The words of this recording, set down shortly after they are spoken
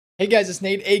Hey guys, it's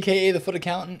Nate, aka the FUT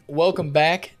Accountant. Welcome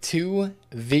back to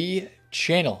the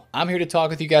channel. I'm here to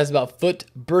talk with you guys about FUT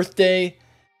Birthday,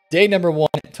 day number 1.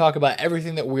 Talk about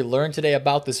everything that we learned today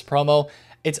about this promo.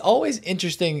 It's always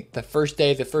interesting the first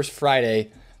day, the first Friday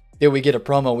that we get a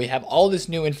promo. We have all this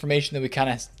new information that we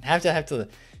kind of have to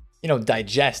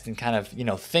digest and kind of,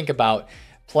 think about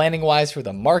planning wise for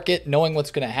the market, knowing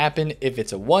what's going to happen if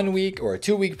it's a 1 week or a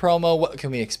 2 week promo. What can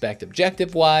we expect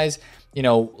objective wise?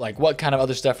 Like what kind of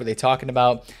other stuff are they talking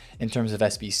about in terms of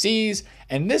SBCs?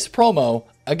 And this promo,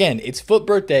 again, it's FUT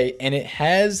Birthday and it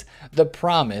has the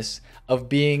promise of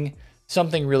being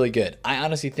something really good. I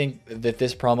honestly think that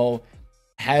this promo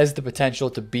has the potential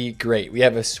to be great. We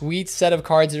have a sweet set of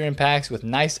cards that are in packs with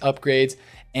nice upgrades.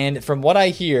 And from what I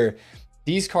hear,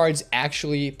 these cards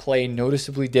actually play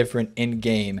noticeably different in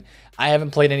game. I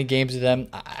haven't played any games with them.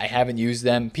 I haven't used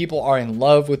them. People are in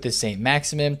love with the Saint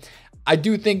Maximin. I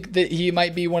do think that he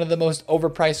might be one of the most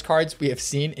overpriced cards we have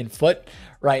seen in FUT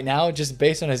right now, just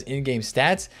based on his in-game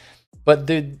stats. But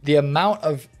the amount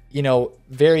of,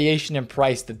 variation in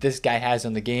price that this guy has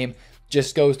on the game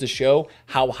just goes to show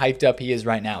how hyped up he is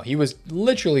right now. He was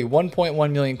literally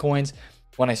 1.1 million coins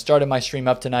when I started my stream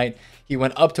up tonight. He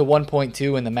went up to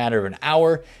 1.2 in the matter of an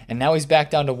hour, and now he's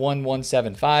back down to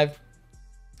 1.175.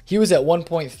 He was at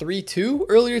 1.32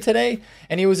 earlier today,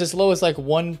 and he was as low as like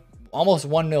almost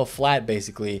 1 mil flat,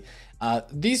 basically.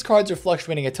 These cards are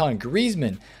fluctuating a ton.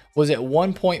 Griezmann was at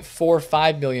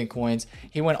 1.45 million coins.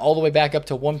 He went all the way back up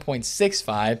to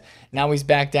 1.65. Now he's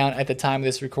back down at the time of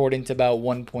this recording to about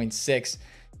 1.6,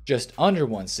 just under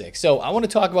 1.6. So I want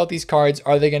to talk about these cards.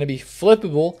 Are they going to be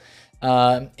flippable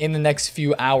in the next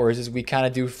few hours as we kind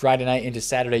of do Friday night into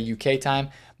Saturday UK time?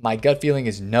 My gut feeling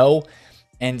is no.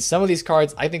 And some of these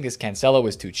cards, I think this Cancelo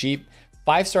is too cheap.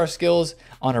 5-star skills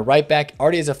on a right back,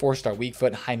 already has a 4-star weak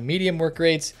foot, high medium work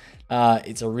rates.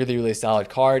 It's a really solid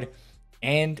card.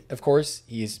 And of course,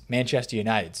 he's Manchester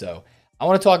United. So I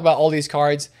want to talk about all these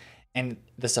cards, and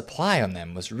the supply on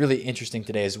them was really interesting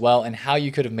today as well, and how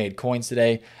you could have made coins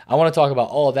today. I want to talk about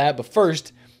all of that, but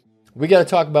first, we got to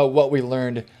talk about what we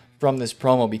learned from this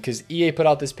promo, because EA put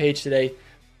out this page today.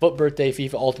 FUT Birthday,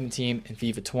 FIFA Ultimate Team, and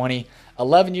FIFA 20.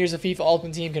 11 years of FIFA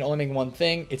Ultimate Team can only mean one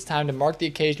thing. It's time to mark the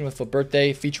occasion with FUT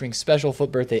Birthday, featuring special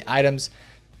FUT Birthday items,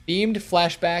 themed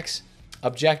flashbacks,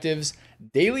 objectives,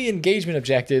 daily engagement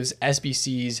objectives,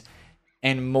 SBCs,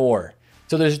 and more.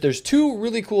 So there's two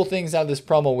really cool things out of this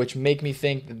promo which make me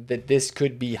think that this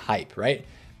could be hype, right?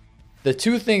 The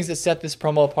two things that set this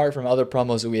promo apart from other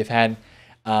promos that we have had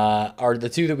are the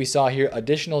two that we saw here: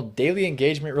 additional daily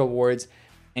engagement rewards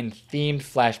and themed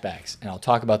flashbacks. And I'll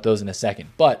talk about those in a second.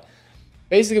 But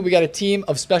basically, we got a team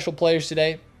of special players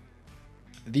today.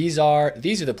 These are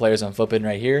the players on FUTBIN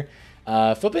right here.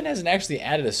 FUTBIN hasn't actually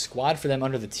added a squad for them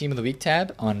under the Team of the Week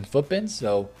tab on FUTBIN.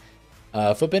 So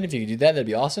FUTBIN, if you could do that, that'd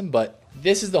be awesome. But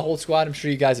this is the whole squad. I'm sure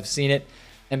you guys have seen it.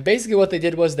 And basically what they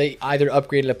did was they either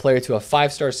upgraded a player to a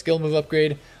 5-star skill move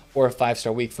upgrade or a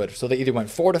 5-star weak foot. So they either went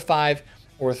 4 to 5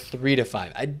 or 3 to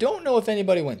 5. I don't know if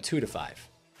anybody went 2 to 5.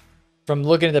 From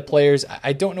looking at the players,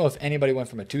 I don't know if anybody went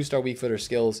from a 2-star weak foot or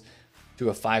skills to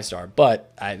a 5-star,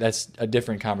 but that's a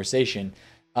different conversation.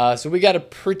 So we got a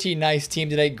pretty nice team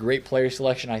today. Great player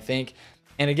selection, I think.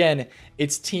 And again,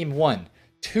 it's team 1.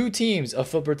 2 teams of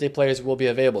FUT Birthday players will be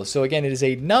available. So again, it is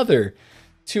another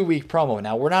 2-week promo.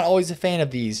 Now, we're not always a fan of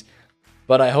these,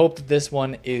 but I hope that this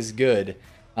one is good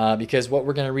because what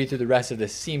we're going to read through the rest of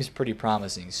this seems pretty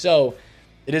promising. So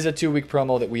it is a 2-week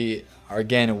promo that we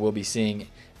will be seeing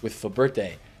with FUT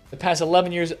Birthday. The past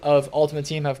 11 years of Ultimate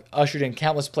Team have ushered in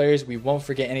countless players we won't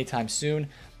forget anytime soon.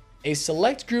 A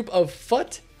select group of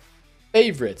FUT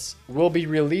favorites will be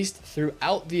released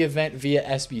throughout the event via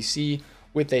SBC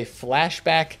with a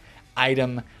flashback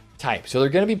item type. So they're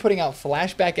going to be putting out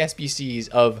flashback SBCs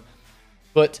of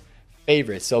FUT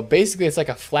favorites. So basically it's like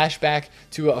a flashback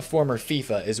to a former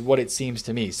FIFA is what it seems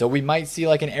to me. So we might see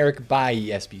like an Eric Bailly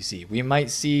SBC. We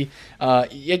might see,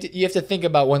 you have to think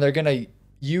about when they're going to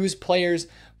use players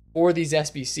for these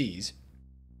SBCs.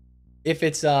 If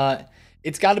it's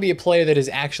got to be a player that is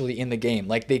actually in the game.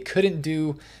 Like they couldn't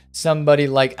do somebody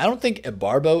like, I don't think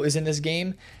Ibarbo is in this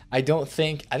game. I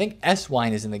think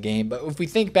S-Wine is in the game. But if we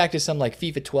think back to some like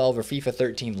FIFA 12 or FIFA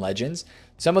 13 legends,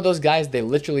 some of those guys, they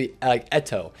literally, like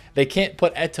Eto, they can't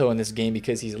put Eto in this game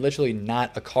because he's literally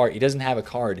not a card. He doesn't have a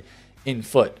card in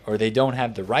FUT, or they don't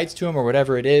have the rights to him, or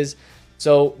whatever it is.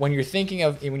 So when you're thinking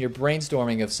of, when you're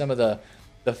brainstorming of some of the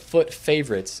FUT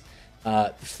favorites,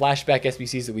 flashback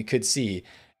SBCs that we could see,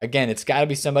 again, it's got to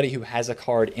be somebody who has a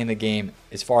card in the game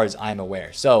as far as I'm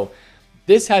aware. So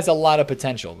This has a lot of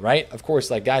potential, right? Of course,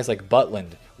 like guys like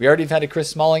Butland. We already have had a Chris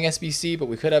Smalling SBC, but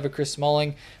we could have a Chris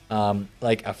Smalling,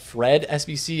 like a Fred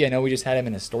SBC. I know we just had him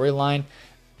in a storyline.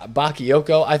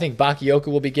 Bakayoko. I think Bakayoko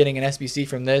will be getting an SBC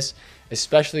from this,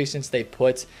 especially since they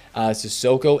put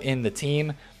Sissoko in the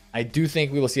team. I do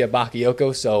think we will see a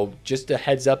Bakayoko, so just a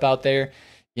heads up out there.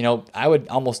 You know, I would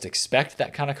almost expect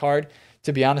that kind of card,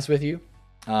 to be honest with you.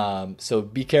 So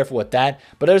be careful with that.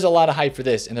 But there's a lot of hype for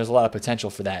this, and there's a lot of potential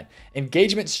for that.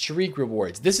 Engagement streak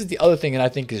rewards. This is the other thing that I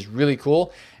think is really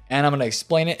cool, and I'm going to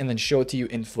explain it and then show it to you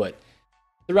in FUT.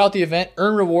 Throughout the event,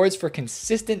 earn rewards for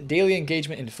consistent daily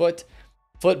engagement in FUT.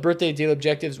 FUT Birthday daily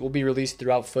objectives will be released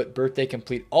throughout FUT Birthday.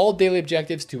 Complete all daily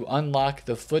objectives to unlock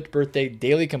the FUT Birthday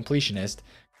Daily Completionist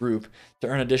group to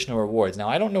earn additional rewards. Now,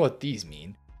 I don't know what these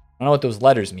mean. I don't know what those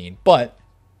letters mean, but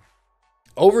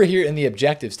over here in the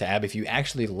objectives tab, if you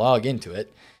actually log into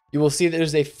it, you will see that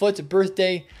there's a FUT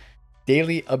Birthday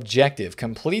daily objective.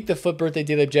 Complete the FUT Birthday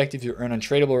daily objective to earn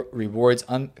untradeable rewards.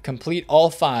 Complete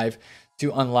all 5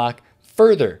 to unlock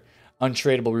further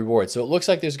untradeable rewards. So it looks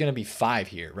like there's going to be 5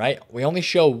 here, right? We only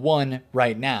show 1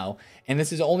 right now, and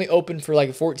this is only open for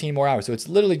like 14 more hours. So it's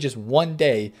literally just 1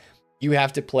 day. You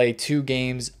have to play 2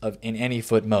 games in any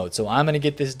FUT mode. So I'm going to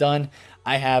get this done.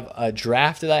 I have a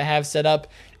draft that I have set up,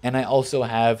 and I also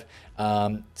have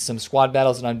some squad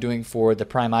battles that I'm doing for the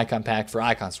Prime Icon Pack for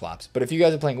icon swaps. But if you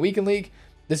guys are playing Weekend League,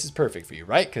 this is perfect for you,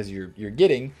 right? Because you're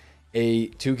getting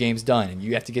 2 games done, and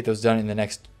you have to get those done in the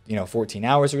next 14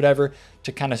 hours or whatever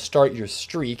to kind of start your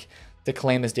streak to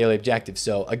claim this daily objective.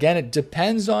 So again, it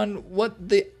depends on what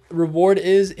the reward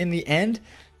is in the end.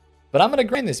 But I'm going to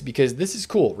grind this because this is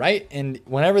cool, right? And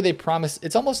whenever they promise,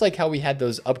 it's almost like how we had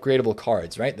those upgradable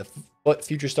cards, right? The FUT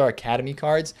Future Star Academy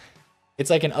cards. It's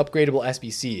like an upgradable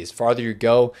SBC. As farther you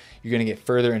go, you're going to get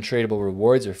further and tradable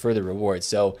rewards or further rewards.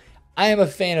 So I am a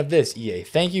fan of this, EA.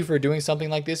 Thank you for doing something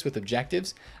like this with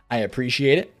objectives. I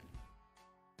appreciate it.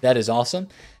 That is awesome.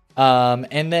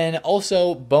 And then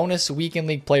also bonus Weekend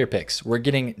League player picks. We're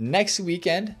getting next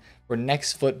weekend or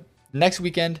next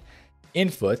weekend in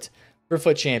FUT. For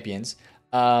FUT Champions,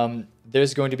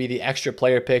 there's going to be the extra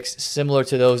player picks similar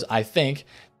to those, I think,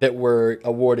 that were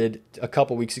awarded a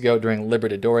couple weeks ago during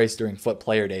Libertadores during FUT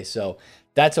Player Day. So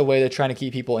that's a way they're trying to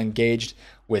keep people engaged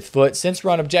with FUT. Since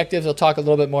we're on objectives, I'll talk a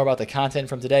little bit more about the content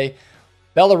from today.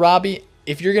 Bellarabi,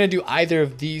 if you're going to do either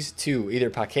of these two, either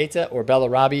Paqueta or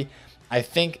Bellarabi, I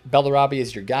think Bellarabi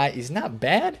is your guy. He's not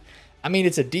bad. I mean,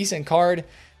 it's a decent card.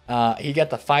 He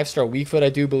got the 5-star weak foot, I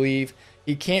do believe.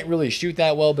 He can't really shoot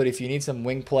that well, but if you need some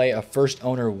wing play, a first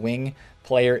owner wing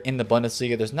player in the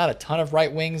Bundesliga, there's not a ton of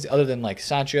right wings other than like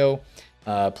Sancho,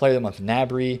 player of the month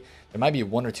Nabry. There might be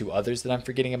 1 or 2 others that I'm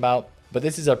forgetting about, but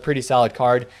this is a pretty solid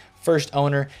card. First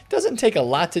owner, doesn't take a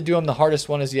lot to do him. The hardest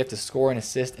one is you have to score and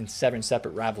assist in 7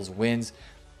 separate rivals wins.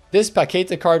 This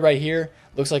Paqueta card right here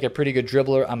looks like a pretty good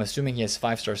dribbler. I'm assuming he has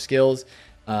 5-star skills.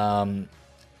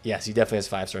 Yes, he definitely has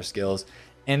 5-star skills.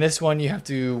 And this one, you have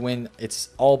to win.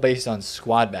 It's all based on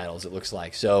squad battles, it looks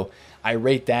like. So I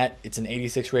rate that. It's an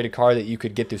 86 rated card that you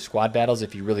could get through squad battles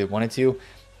if you really wanted to.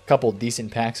 A couple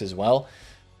decent packs as well.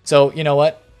 So you know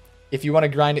what? If you want to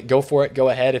grind it, go for it. Go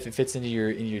ahead. If it fits into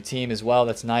your team as well,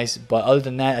 that's nice. But other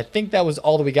than that, I think that was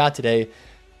all that we got today.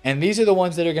 And these are the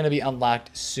ones that are going to be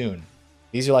unlocked soon.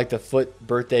 These are like the FUT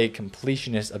Birthday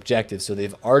Completionist objectives. So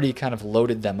they've already kind of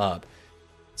loaded them up.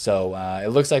 So it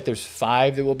looks like there's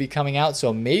 5 that will be coming out.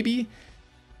 So maybe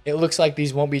it looks like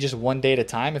these won't be just 1 day at a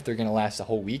time if they're going to last a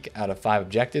whole week out of 5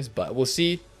 objectives. But we'll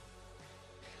see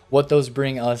what those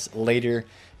bring us later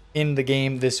in the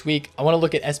game this week. I want to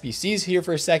look at SBCs here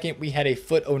for a second. We had a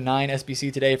FUT 09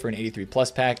 SBC today for an 83 plus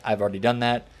pack. I've already done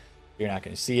that. You're not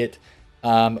going to see it.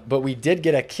 But we did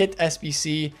get a kit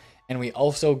SBC, and we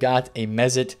also got a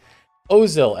Mesut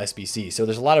Ozil SBC. So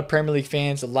there's a lot of Premier League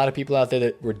fans, a lot of people out there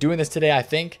that were doing this today, I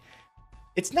think.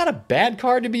 It's not a bad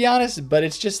card, to be honest, but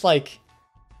it's just like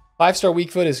 5-star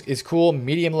weak foot is cool.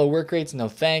 Medium low work rates, no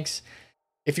thanks.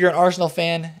 If you're an Arsenal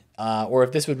fan, or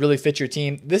if this would really fit your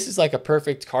team, this is like a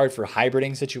perfect card for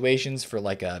hybriding situations, for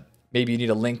like maybe you need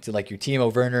a link to like your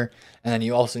Timo Werner, and then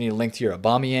you also need a link to your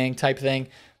Aubameyang type thing.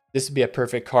 This would be a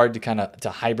perfect card to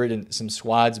hybrid in some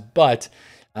squads, but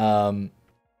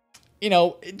you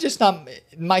know, just not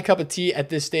my cup of tea at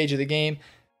this stage of the game.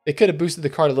 They could have boosted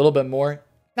the card a little bit more.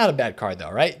 Not a bad card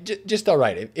though, right? Just all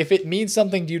right. If it means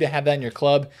something to you to have that in your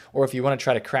club, or if you want to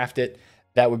try to craft it,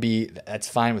 that's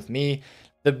fine with me.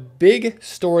 The big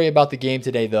story about the game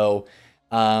today though,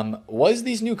 was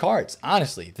these new cards.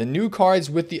 Honestly, the new cards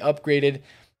with the upgraded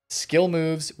skill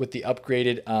moves, with the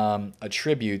upgraded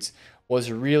attributes,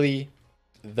 was really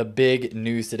the big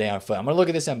news today on FUT. I'm going to look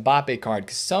at this Mbappe card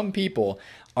because some people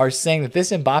are saying that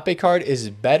this Mbappe card is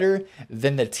better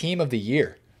than the team of the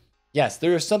year. Yes,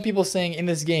 there are some people saying in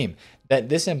this game that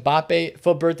this Mbappe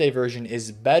FUT Birthday version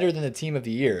is better than the team of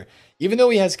the year, even though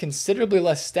he has considerably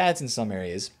less stats in some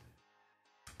areas.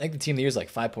 I think the team of the year is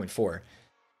like 5.4. It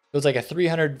was like a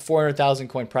 400,000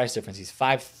 coin price difference. He's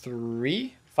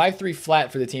 5.3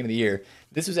 flat for the team of the year.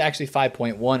 This was actually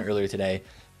 5.1 earlier today.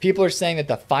 People are saying that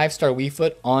the 5-star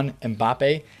WeFoot on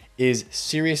Mbappe is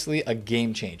seriously a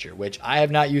game changer, which I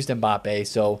have not used Mbappe,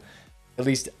 so at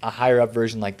least a higher up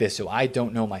version like this, so I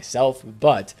don't know myself,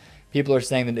 but people are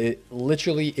saying that it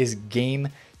literally is game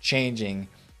changing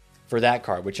for that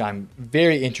card, which I'm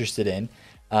very interested in.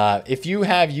 If you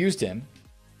have used him,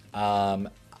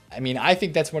 I mean, I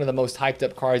think that's one of the most hyped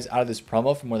up cards out of this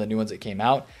promo from one of the new ones that came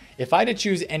out. If I had to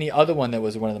choose any other one that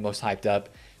was one of the most hyped up,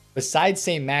 besides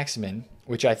St. Maximin,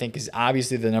 which I think is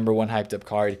obviously the #1 hyped up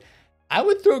card, I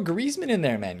would throw Griezmann in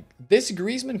there, man. This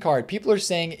Griezmann card, people are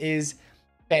saying is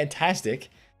fantastic,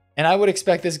 and I would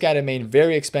expect this guy to remain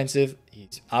very expensive.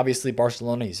 He's obviously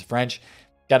Barcelona, he's French,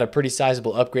 got a pretty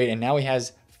sizable upgrade, and now he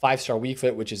has 5-star weak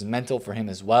foot, which is mental for him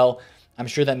as well. I'm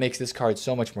sure that makes this card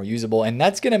so much more usable, and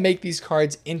that's going to make these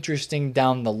cards interesting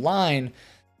down the line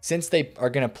since they are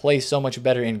going to play so much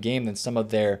better in game than some of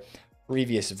their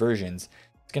previous versions.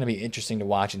 It's going to be interesting to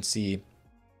watch and see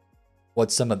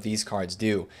what some of these cards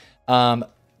do.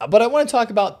 But I want to talk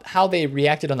about how they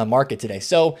reacted on the market today.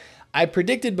 So I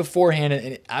predicted beforehand,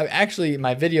 and I actually,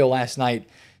 my video last night,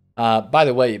 by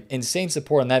the way, insane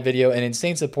support on that video and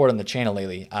insane support on the channel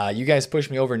lately. You guys pushed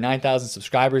me over 9,000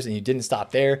 subscribers and you didn't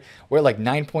stop there. We're at like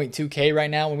 9.2K right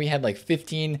now, and we had like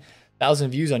 15,000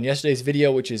 views on yesterday's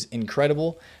video, which is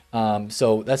incredible.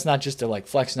 So that's not just to like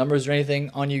flex numbers or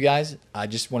anything on you guys. I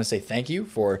just want to say thank you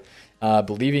for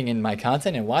believing in my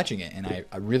content and watching it, and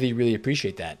I really, really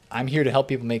appreciate that. I'm here to help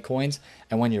people make coins,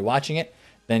 and when you're watching it,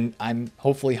 then I'm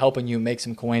hopefully helping you make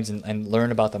some coins and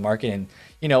learn about the market and,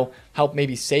 you know, help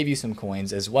maybe save you some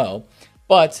coins as well.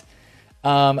 But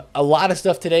a lot of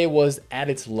stuff today was at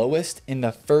its lowest in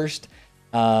the first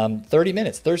 30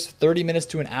 minutes. There's 30 minutes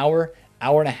to an hour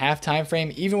and a half time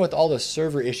frame, even with all the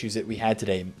server issues that we had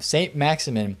today. St.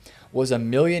 Maximin was 1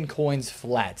 million coins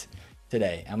flat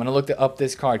today. I'm going to look up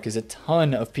this card because a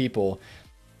ton of people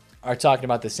are talking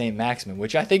about the St. Maximin,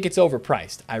 which I think it's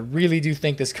overpriced. I really do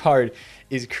think this card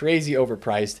is crazy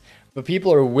overpriced, but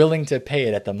people are willing to pay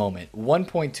it at the moment.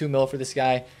 1.2 mil for this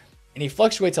guy, and he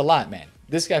fluctuates a lot, man.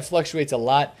 This guy fluctuates a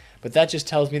lot, but that just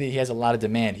tells me that he has a lot of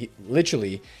demand. He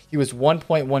was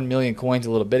 1.1 million coins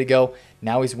a little bit ago.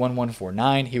 Now he's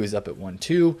 1.149. He was up at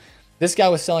 1.2. This guy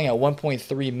was selling at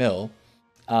 1.3 mil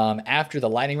after the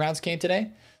lightning rounds came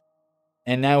today,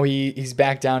 and now he's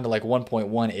back down to like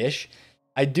 1.1-ish.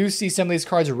 I do see some of these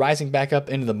cards rising back up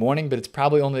into the morning, but it's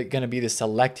probably only going to be the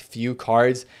select few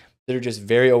cards that are just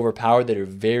very overpowered, that are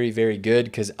very, very good.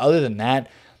 Because other than that,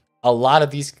 a lot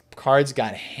of these cards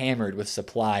got hammered with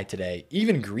supply today.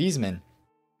 Even Griezmann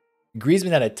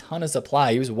had a ton of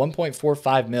supply. He was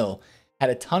 1.45 mil, had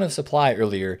a ton of supply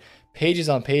earlier, pages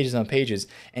on pages on pages,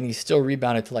 and he still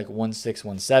rebounded to like 1.6,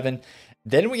 1.7.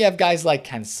 Then we have guys like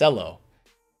Cancelo.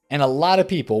 And a lot of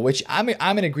people, which I'm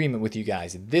in agreement with you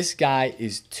guys, this guy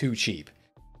is too cheap.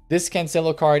 This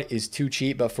Cancelo card is too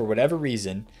cheap, but for whatever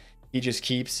reason, he just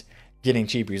keeps getting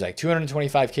cheaper. He's like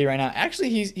 225K right now. Actually,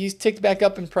 he's ticked back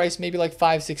up in price, maybe like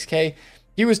 5, 6K.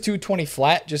 He was 220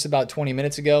 flat just about 20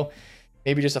 minutes ago.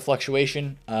 Maybe just a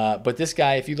fluctuation. But this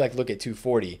guy, if you like look at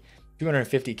 240,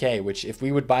 250K, which if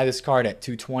we would buy this card at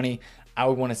 220, I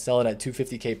would want to sell it at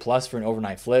 250K plus for an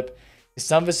overnight flip.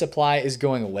 Some of his supply is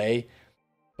going away,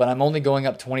 but I'm only going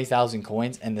up 20,000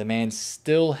 coins, and the man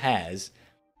still has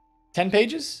 10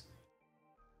 pages?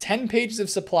 10 pages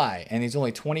of supply, and he's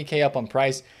only 20K up on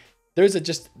price. There's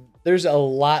a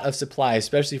lot of supply,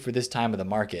 especially for this time of the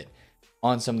market,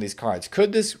 on some of these cards.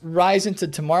 Could this rise into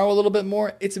tomorrow a little bit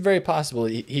more? It's very possible.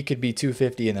 He could be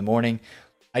 250 in the morning.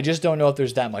 I just don't know if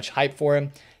there's that much hype for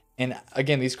him. And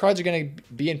again, these cards are going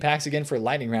to be in packs again for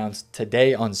lightning rounds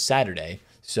today on Saturday.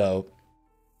 So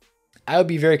I would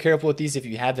be very careful with these if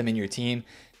you have them in your team,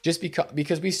 just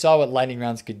because we saw what lightning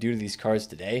rounds could do to these cards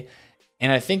today.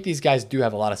 And I think these guys do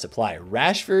have a lot of supply.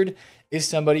 Rashford is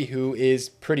somebody who is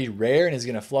pretty rare and is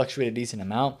going to fluctuate a decent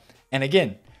amount. And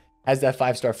again, has that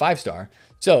 5-star.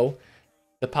 So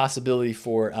the possibility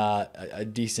for a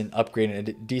decent upgrade and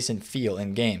a decent feel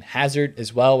in game. Hazard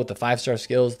as well with the 5-star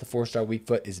skills. The 4-star weak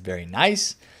foot is very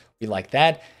nice. We like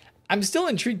that. I'm still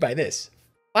intrigued by this.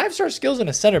 5-star skills in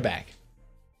a center back.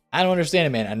 I don't understand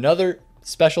it, man. Another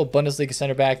special Bundesliga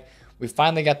center back We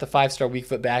finally got the 5-star weak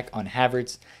foot back on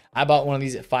Havertz. I bought one of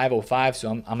these at 505, so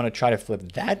I'm going to try to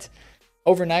flip that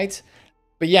overnight.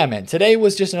 But yeah, man, today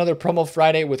was just another promo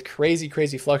Friday with crazy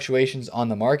fluctuations on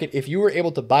the market. If you were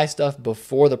able to buy stuff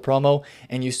before the promo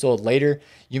and you sold later,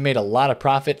 you made a lot of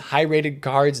profit. High-rated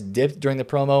cards dipped during the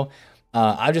promo.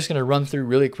 I'm just going to run through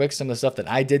really quick some of the stuff that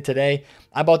I did today.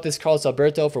 I bought this Carlos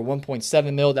Alberto for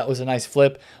 1.7 mil. That was a nice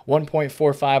flip.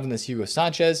 1.45 on this Hugo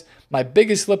Sanchez. My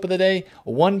biggest flip of the day,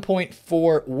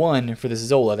 1.41 for this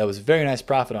Zola. That was a very nice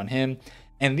profit on him.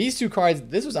 And these two cards,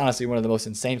 this was honestly one of the most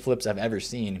insane flips I've ever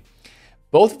seen.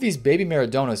 Both of these baby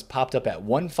Maradonas popped up at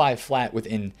 1.5 flat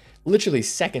within literally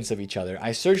seconds of each other.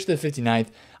 I searched the 59th.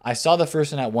 I saw the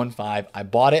first one at 1.5. I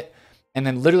bought it. And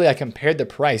then literally I compared the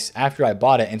price after I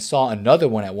bought it and saw another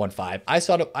one at 1.5. I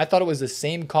thought it was the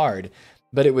same card,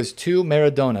 but it was two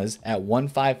Maradonas at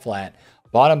 1.5 flat.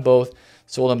 Bought them both,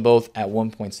 sold them both at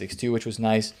 1.62, which was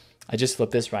nice. I just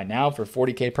flipped this right now for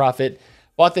 40K profit.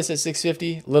 Bought this at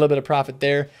 650, a little bit of profit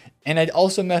there. And I'd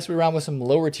also messed around with some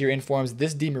lower tier informs.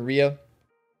 This Di Maria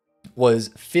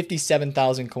was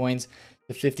 57,000 coins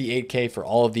to 58K for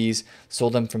all of these.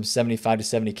 Sold them from 75 to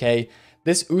 70K.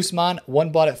 This Usman,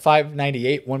 one bought at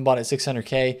 598, one bought at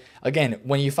 600K. Again,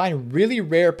 when you find really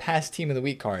rare past team of the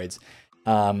week cards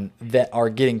that are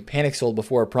getting panic sold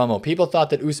before a promo, people thought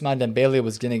that Usman Dembele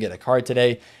was going to get a card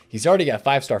today. He's already got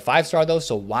 5-star though,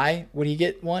 so why would he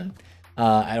get one?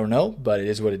 I don't know, but it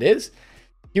is what it is.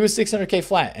 He was 600K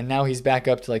flat, and now he's back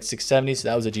up to like 670, so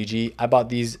that was a GG. I bought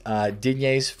these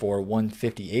Dignes for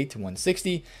 158 to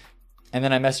 160. And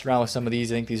then I messed around with some of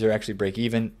these. I think these are actually break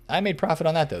even. I made profit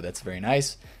on that though. That's very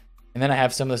nice. And then I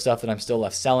have some of the stuff that I'm still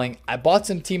left selling. I bought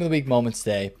some Team of the Week moments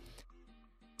today.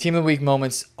 Team of the Week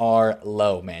moments are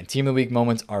low, man. Team of the Week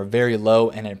moments are very low,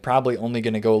 and it's probably only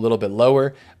going to go a little bit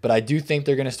lower. But I do think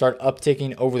they're going to start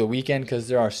upticking over the weekend because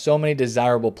there are so many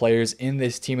desirable players in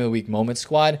this Team of the Week moments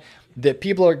squad that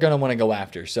people are going to want to go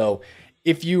after. So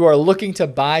if you are looking to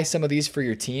buy some of these for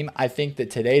your team, I think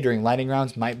that today during lightning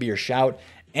rounds might be your shout.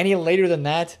 Any later than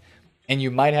that, and you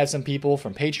might have some people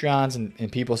from Patreons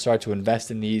and people start to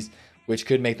invest in these, which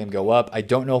could make them go up. I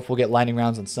don't know if we'll get lightning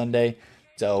rounds on Sunday.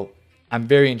 So I'm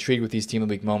very intrigued with these Team of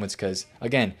the Week moments because,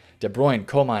 again, De Bruyne,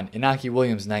 Coman, Inaki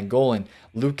Williams, Nainggolan,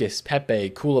 Lucas,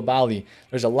 Pepe, Koulibaly.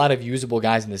 There's a lot of usable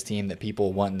guys in this team that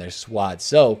people want in their squad.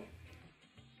 So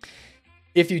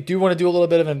if you do want to do a little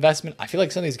bit of investment, I feel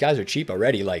like some of these guys are cheap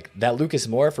already. Like that Lucas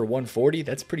Moura for 140,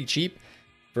 that's pretty cheap.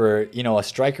 For, you know, a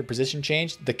striker position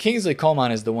change. The Kingsley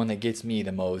Coman is the one that gets me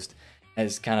the most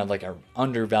as kind of like an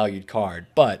undervalued card.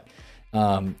 But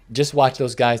just watch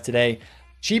those guys today.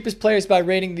 Cheapest players by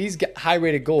rating, these high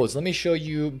rated goals. Let me show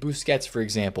you Busquets, for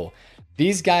example.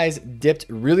 These guys dipped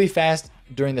really fast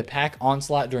during the pack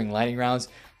onslaught during lightning rounds.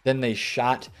 Then they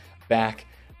shot back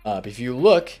up. If you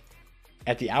look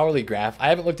at the hourly graph, I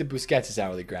haven't looked at Busquets'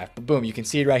 hourly graph, but boom, you can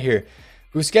see it right here.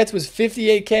 Busquets was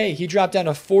 58K. He dropped down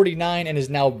to 49 and is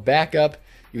now back up.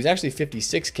 He was actually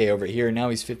 56K over here. Now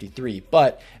he's 53.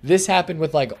 But this happened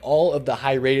with like all of the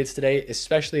high rateds today,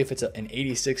 especially if it's an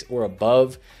 86 or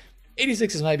above.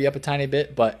 86 might be up a tiny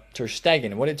bit, but Ter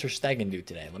Stegen. What did Ter Stegen do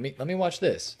today? Let me watch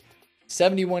this.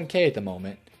 71K at the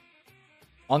moment.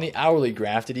 On the hourly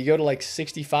graph, did he go to like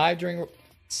 65 during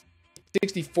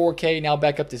 64K? Now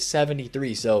back up to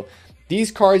 73. So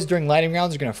these cards during lightning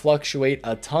rounds are going to fluctuate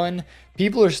a ton.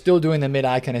 People are still doing the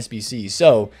mid-icon SBC.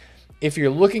 So if you're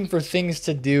looking for things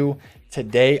to do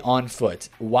today on FUT,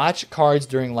 watch cards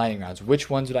during lightning rounds. Which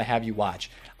ones would I have you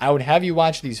watch? I would have you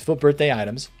watch these FUT birthday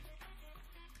items.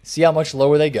 See how much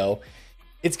lower they go.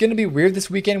 It's going to be weird this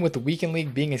weekend with the weekend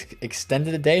league being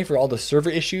extended a day for all the server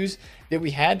issues that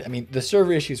we had. I mean, the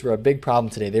server issues were a big problem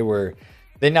today.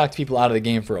 They knocked people out of the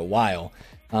game for a while.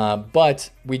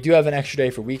 But we do have an extra day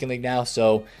for weekend league now,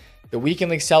 so the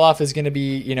weekend league sell-off is going to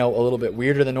be, you know, a little bit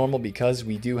weirder than normal because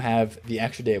we do have the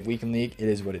extra day of weekend league. It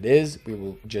is what it is. We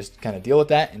will just kind of deal with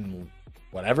that and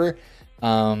whatever.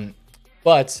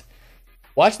 But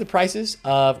watch the prices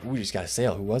of. We just got a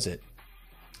sale. Who was it?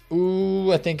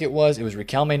 Ooh, I think it was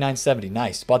Riquelme 970.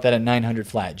 Nice. Bought that at 900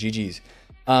 flat. GG's.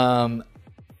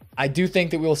 I do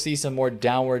think that we'll see some more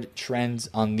downward trends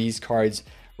on these cards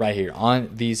right here,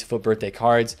 on these FUT birthday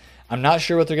cards. I'm not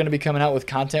sure what they're going to be coming out with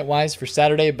content-wise for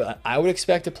Saturday, but I would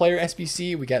expect a player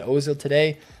SBC. We got Ozil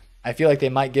today. I feel like they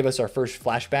might give us our first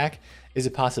flashback is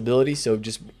a possibility, so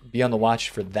just be on the watch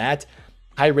for that.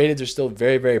 High rateds are still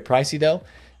very, very pricey, though.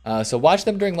 So watch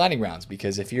them during lightning rounds,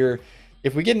 because if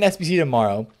we get an SBC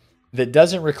tomorrow that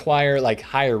doesn't require like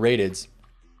higher rateds,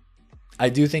 I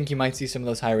do think you might see some of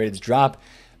those high rateds drop.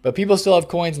 But people still have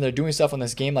coins and they're doing stuff on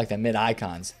this game like the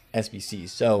mid-icons SBCs.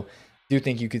 So I do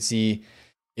think you could see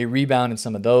a rebound in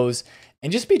some of those,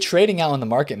 and just be trading out on the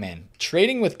market, man.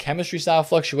 Trading with chemistry style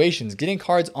fluctuations, getting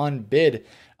cards on bid,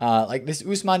 like this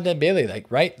Ousmane Dembele,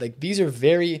 like, right? Like, these are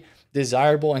very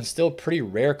desirable and still pretty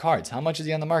rare cards. How much is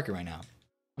he on the market right now?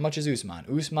 How much is Ousmane?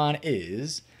 Ousmane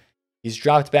is, he's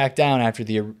dropped back down after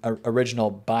the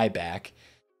original buyback.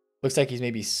 Looks like he's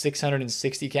maybe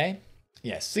 660K.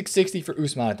 Yeah, 660 for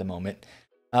Ousmane at the moment.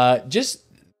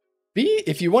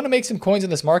 If you want to make some coins in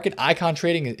this market, icon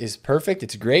trading is perfect.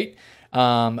 It's great.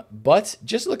 But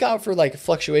just look out for like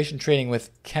fluctuation trading with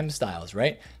chem styles,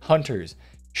 right? Hunters,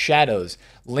 shadows,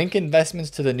 link investments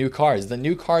to the new cards. The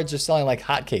new cards are selling like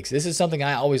hotcakes. This is something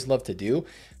I always love to do,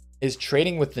 is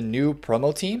trading with the new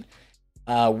promo team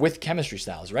with chemistry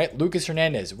styles, right? Lucas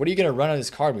Hernandez, what are you going to run on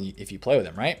this card if you play with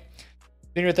him, right?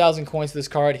 300,000 coins to this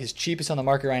card. His cheapest on the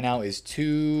market right now is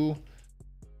His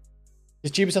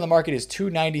cheapest on the market is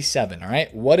 297. All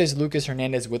right. What is Lucas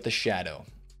Hernandez with the shadow?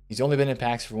 He's only been in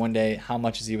packs for 1 day. How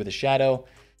much is he with the shadow?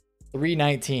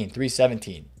 319,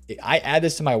 317. I add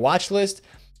this to my watch list.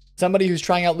 Somebody who's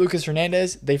trying out Lucas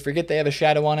Hernandez, they forget they have a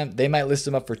shadow on him. They might list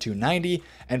him up for 290,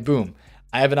 and boom,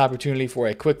 I have an opportunity for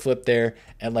a quick flip there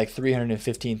at like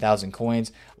 315,000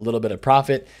 coins, a little bit of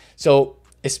profit. So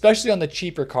especially on the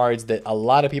cheaper cards that a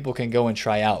lot of people can go and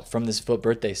try out from this FUT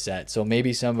Birthday set. So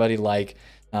maybe somebody like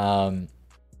the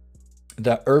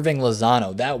Irving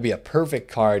Lozano, that would be a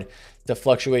perfect card to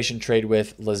fluctuation trade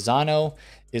with. Lozano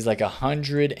is like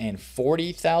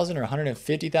 140,000 or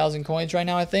 150,000 coins right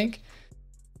now, I think.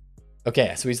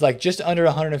 Okay, so he's like just under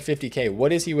 150K.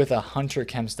 What is he with a Hunter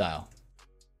Chem style?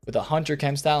 With a Hunter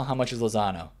Chem style, how much is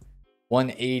Lozano?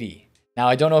 180. Now,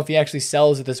 I don't know if he actually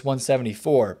sells at this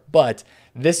 174, but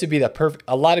this would be the perfect.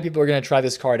 A lot of people are going to try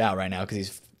this card out right now because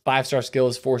he's 5-star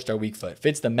skills, 4-star weak foot.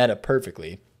 Fits the meta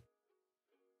perfectly.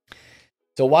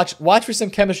 So watch for some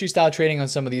chemistry style trading on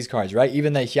some of these cards, right?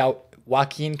 Even the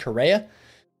Joaquin Correa,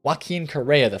 the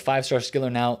 5-star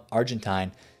skiller now,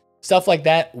 Argentine. Stuff like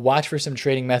that. Watch for some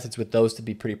trading methods with those to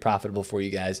be pretty profitable for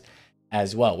you guys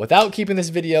as well. Without keeping this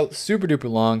video super duper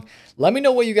long, let me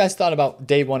know what you guys thought about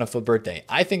day 1 of FUT Birthday.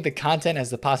 I think the content has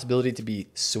the possibility to be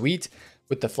sweet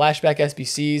with the flashback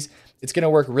SBCs. It's going to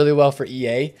work really well for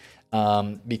EA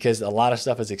because a lot of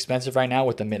stuff is expensive right now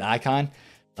with the mid icon.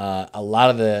 A lot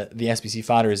of the SBC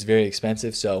fodder is very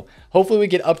expensive. So hopefully we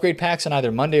get upgrade packs on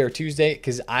either Monday or Tuesday,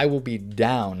 because I will be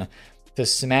down to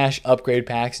smash upgrade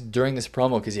packs during this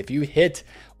promo. Because if you hit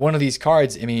one of these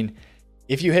cards, I mean,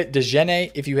 if you hit Dejene,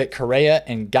 if you hit Correa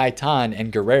and Gaitan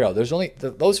and Guerrero, there's only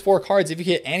those 4 cards. If you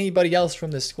hit anybody else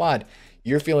from this squad,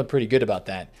 you're feeling pretty good about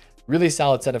that. Really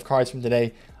solid set of cards from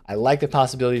today. I like the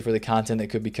possibility for the content that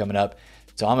could be coming up.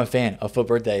 So I'm a fan of FUT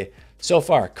Birthday so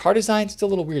far. Card design, still a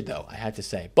little weird though, I had to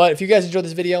say. But if you guys enjoyed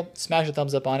this video, smash a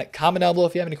thumbs up on it. Comment down below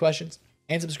if you have any questions.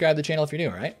 And subscribe to the channel if you're new,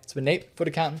 all right? It's been Nate, FUT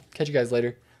Accountant. Catch you guys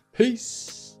later.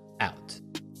 Peace out.